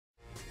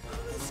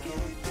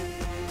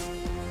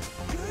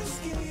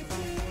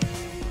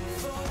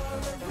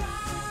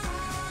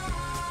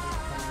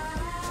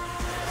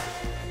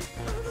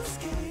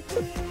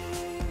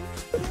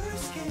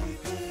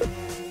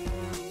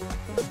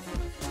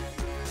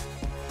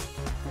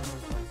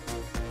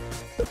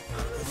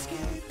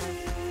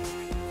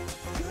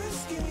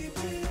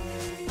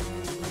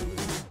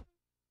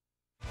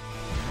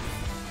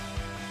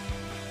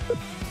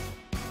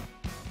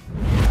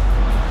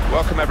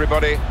Welcome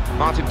everybody,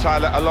 Martin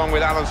Tyler along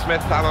with Alan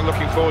Smith. Alan,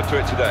 looking forward to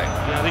it today.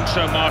 Yeah, I think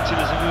so, Martin.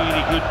 There's a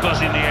really good buzz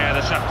in the air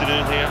this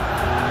afternoon here.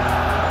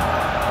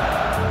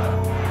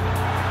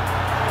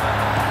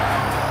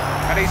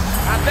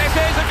 And this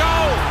is a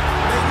goal!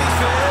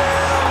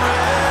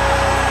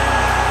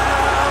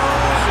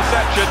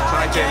 Interception,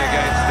 tight in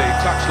against the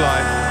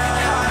touchline,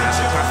 and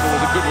the tackle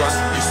was a good one.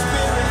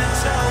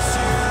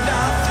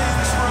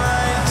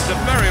 It's a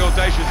very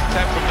audacious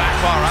attempt from that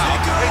far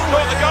out. He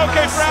caught the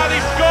goalkeeper out, he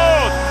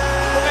scored!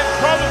 From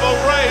improbable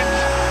range.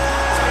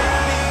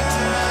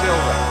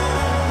 Silva.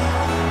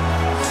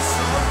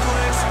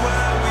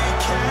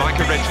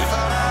 Micah Richards.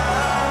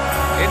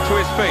 Into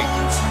his feet.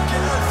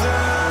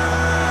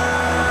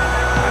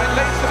 And it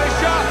leads to the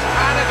shot.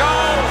 And a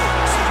goal.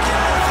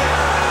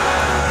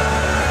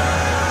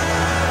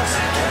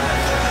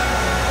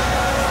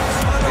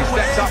 He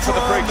steps up for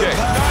the free kick.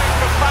 Going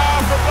for power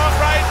from long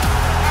range.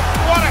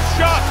 What a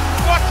shot.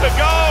 What a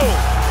goal.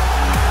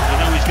 You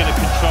know he's going to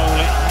control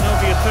it. There'll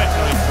be a threat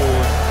going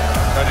forward.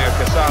 Antonio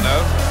Cassano.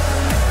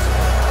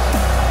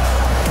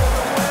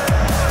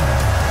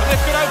 And this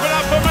could open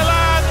up for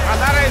Milan.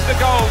 And that is the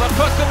goal that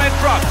puts them in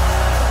front.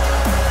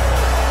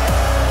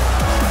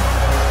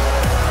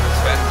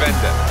 Sven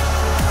Bender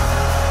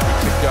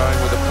keeps it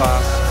going with a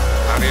pass.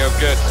 Mario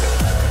Götze.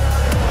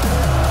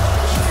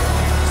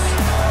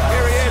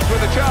 Here he is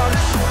with a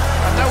chance.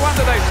 And no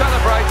wonder they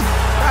celebrate.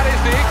 That is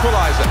the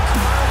equaliser.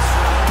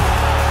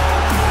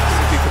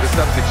 For the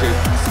substitute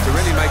to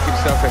really make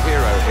himself a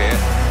hero here.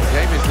 The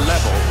game is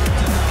level.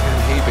 Can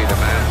he be the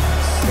man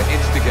to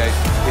instigate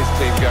his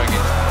team going in?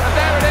 And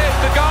there it is,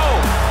 the goal!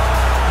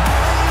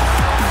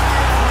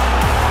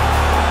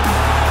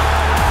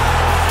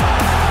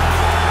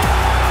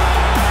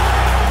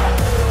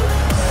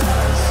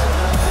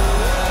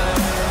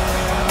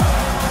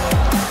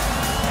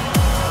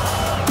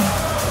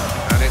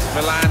 And it's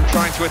Milan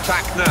trying to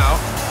attack now.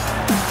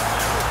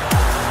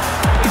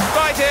 He's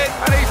fighting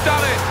and he's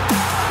done it!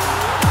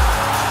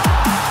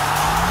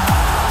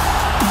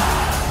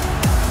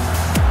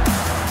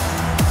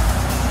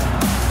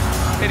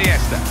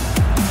 Iniesta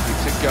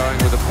keeps it going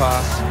with a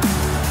pass.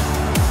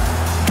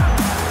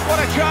 What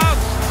a chance!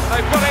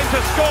 They've got in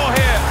to score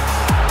here.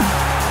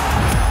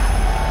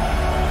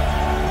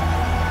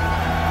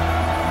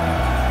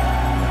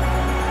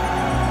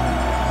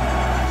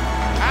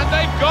 And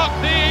they've got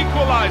the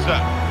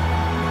equaliser.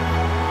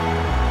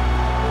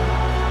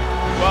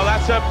 Well,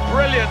 that's a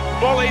brilliant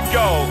volleyed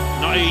goal.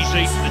 Not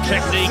easy. The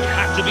technique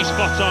had to be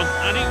spot on,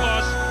 and it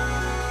was.